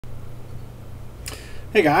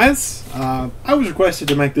Hey guys, I was requested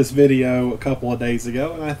to make this video a couple of days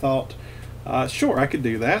ago and I thought, sure, I could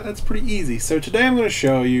do that. That's pretty easy. So today I'm going to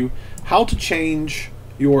show you how to change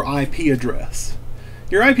your IP address.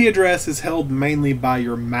 Your IP address is held mainly by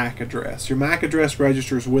your MAC address. Your MAC address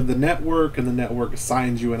registers with the network and the network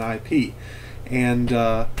assigns you an IP. And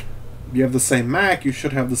you have the same MAC, you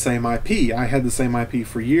should have the same IP. I had the same IP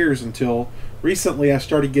for years until recently I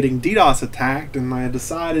started getting DDoS attacked and I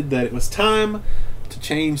decided that it was time to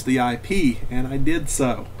change the IP, and I did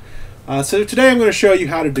so. So today I'm going to show you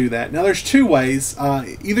how to do that. Now there's two ways.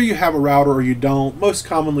 Either you have a router or you don't. Most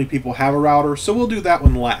commonly people have a router, so we'll do that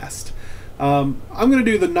one last. I'm going to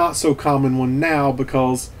do the not so common one now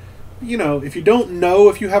because, you know, if you don't know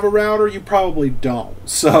if you have a router, you probably don't.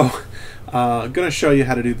 So I'm going to show you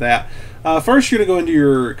how to do that. First you're going to go into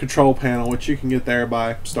your control panel, which you can get there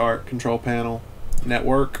by Start, Control Panel,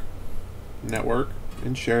 Network,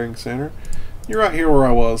 and Sharing Center. You're right here where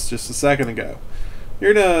I was just a second ago.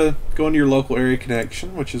 You're going to go into your local area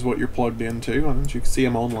connection, which is what you're plugged into. As you can see,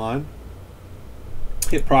 I'm online.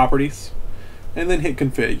 Hit Properties, and then hit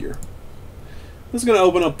Configure. This is going to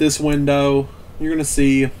open up this window. You're going to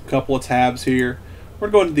see a couple of tabs here.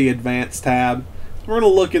 We're going to the Advanced tab. We're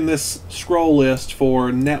going to look in this scroll list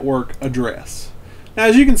for network address. Now,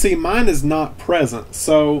 as you can see, mine is not present.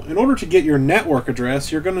 So in order to get your network address,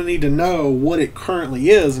 you're going to need to know what it currently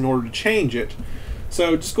is in order to change it.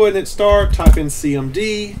 So just go ahead and hit Start, type in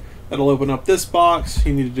CMD. That'll open up this box.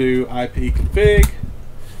 You need to do IP config.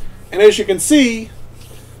 And as you can see,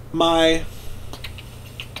 where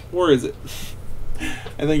is it?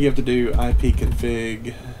 I think you have to do IP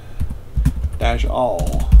config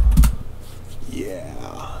 -all.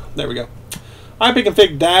 Yeah, there we go. IP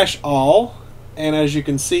config -all. And as you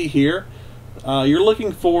can see here, you're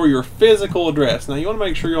looking for your physical address. Now you want to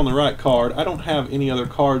make sure you're on the right card. I don't have any other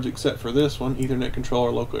cards except for this one, Ethernet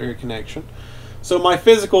controller, local area connection. So my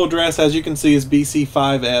physical address, as you can see, is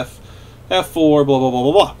BC5F, F4, blah, blah, blah,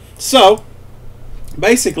 blah, blah. So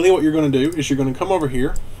basically what you're going to do is you're going to come over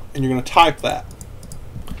here and you're going to type that.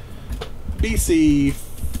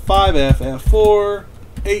 BC5F, F4,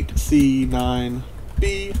 8C9,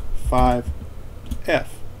 B5F.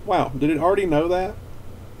 Wow, did it already know that?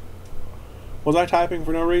 Was I typing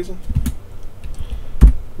for no reason?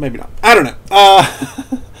 Maybe not. I don't know.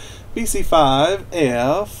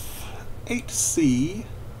 BC5F 8C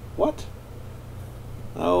what?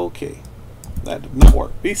 Okay. That did not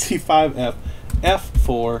work. BC5F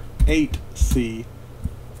F4 8C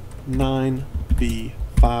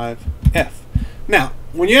 9B5F. Now,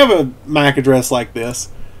 when you have a MAC address like this,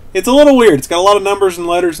 it's a little weird. It's got a lot of numbers and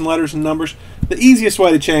letters and letters and numbers. The easiest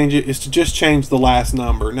way to change it is to just change the last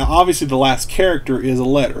number. Now, obviously, the last character is a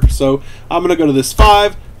letter. So I'm going to go to this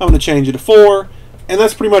 5. I'm going to change it to 4. And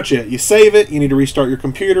that's pretty much it. You save it. You need to restart your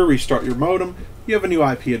computer, restart your modem. You have a new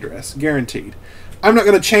IP address, guaranteed. I'm not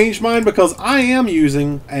going to change mine because I am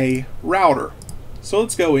using a router. So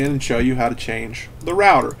let's go in and show you how to change the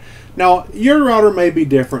router. Now, your router may be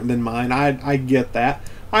different than mine. I get that.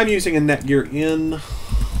 I'm using a Netgear N.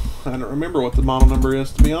 I don't remember what the model number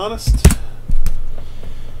is, to be honest.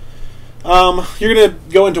 You're going to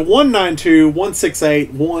go into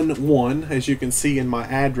 192.168.1.1, as you can see in my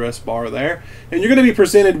address bar there, and you're going to be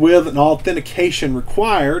presented with an authentication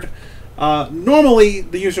required. Normally,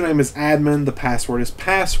 the username is admin, the password is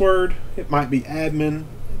password. It might be admin.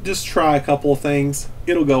 Just try a couple of things.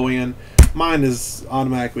 It'll go in. Mine is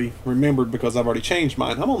automatically remembered because I've already changed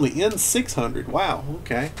mine. I'm on the N600. Wow,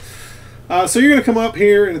 okay. So you're going to come up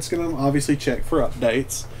here and it's going to obviously check for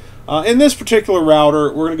updates. In this particular router,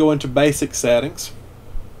 we're going to go into basic settings.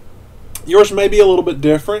 Yours may be a little bit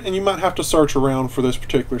different and you might have to search around for this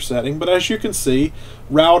particular setting, but as you can see,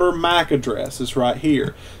 router MAC address is right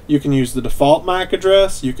here. You can use the default MAC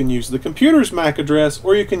address, you can use the computer's MAC address,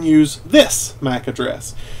 or you can use this MAC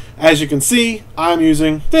address. As you can see, I'm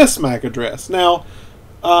using this MAC address. Now,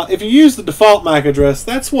 if you use the default MAC address,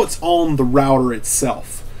 that's what's on the router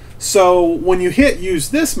itself. So when you hit use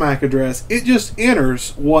this MAC address, it just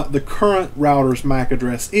enters what the current router's MAC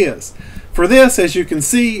address is. For this, as you can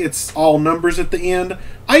see, it's all numbers at the end.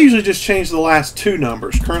 I usually just change the last two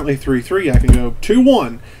numbers. Currently 33, I can go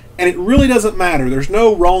 21. And it really doesn't matter. There's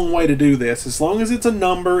no wrong way to do this. As long as it's a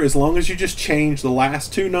number, as long as you just change the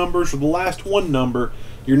last two numbers or the last one number,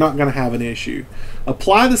 you're not going to have an issue.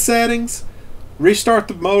 Apply the settings, restart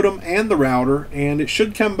the modem and the router, and it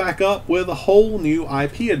should come back up with a whole new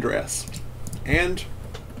IP address. And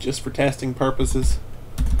just for testing purposes,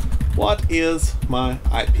 what is my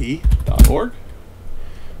IP.org?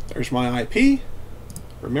 There's my IP.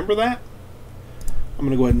 Remember that? I'm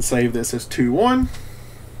going to go ahead and save this as 2.1.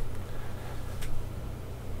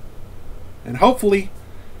 And hopefully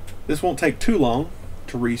this won't take too long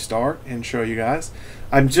to restart and show you guys.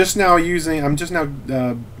 I'm just now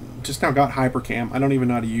got Hypercam. I don't even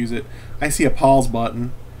know how to use it. I see a pause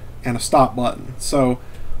button and a stop button. So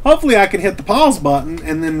hopefully I can hit the pause button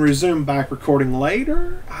and then resume back recording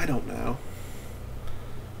later. I don't know.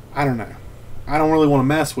 I don't really want to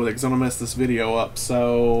mess with it because I'm going to mess this video up.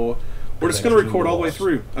 So we're just going to record all the way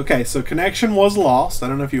through. Okay, so connection was lost. I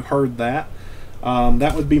don't know if you heard that.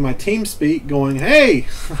 That would be my TeamSpeak going, hey,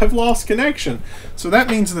 I've lost connection. So that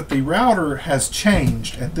means that the router has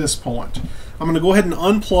changed at this point. I'm going to go ahead and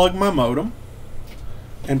unplug my modem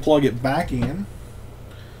and plug it back in.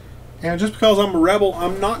 And just because I'm a rebel,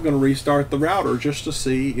 I'm not going to restart the router just to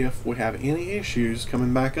see if we have any issues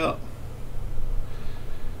coming back up.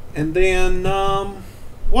 And then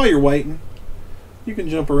while you're waiting, you can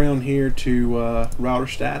jump around here to router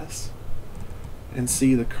status and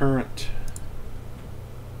see the current.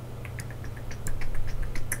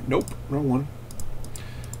 Nope, wrong one.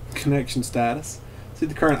 Connection status. See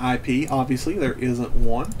the current IP. Obviously, there isn't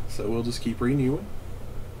one, so we'll just keep renewing.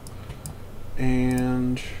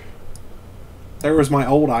 And there was my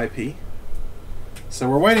old IP. So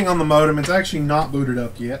we're waiting on the modem. It's actually not booted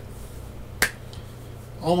up yet.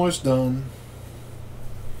 Almost done.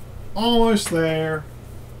 Almost there.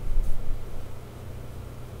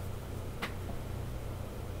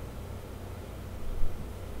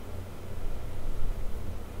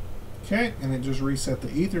 Okay, and it just reset the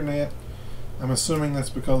Ethernet. I'm assuming that's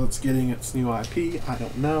because it's getting its new IP. I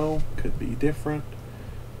don't know. Could be different.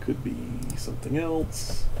 Could be something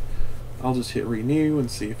else. I'll just hit renew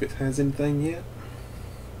and see if it has anything yet.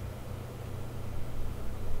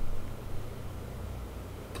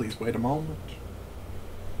 Please wait a moment.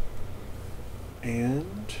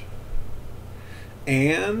 And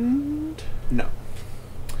no.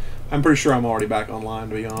 I'm pretty sure I'm already back online,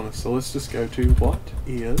 to be honest. So let's just go to what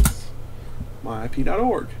is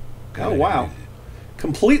myip.org. Oh, wow.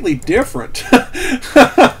 Completely different.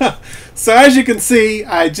 So as you can see,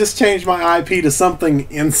 I just changed my IP to something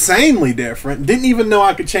insanely different. Didn't even know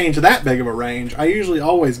I could change that big of a range. I usually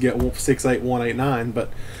always get 68189,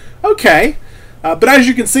 but okay. But as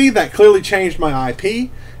you can see, that clearly changed my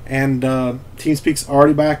IP, and TeamSpeak's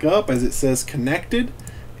already back up as it says connected,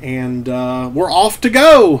 and we're off to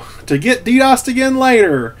go to get DDoSed again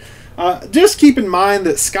later. Just keep in mind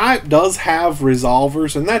that Skype does have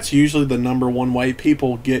resolvers, and that's usually the #1 way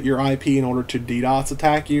people get your IP in order to DDoS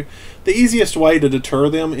attack you. The easiest way to deter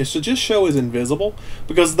them is to just show as invisible,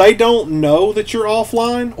 because they don't know that you're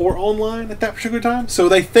offline or online at that particular time, so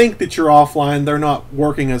they think that you're offline. They're not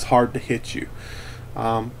working as hard to hit you.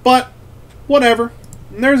 But whatever.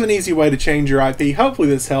 There's an easy way to change your IP. Hopefully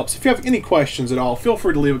this helps. If you have any questions at all, feel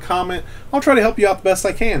free to leave a comment. I'll try to help you out the best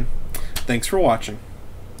I can. Thanks for watching.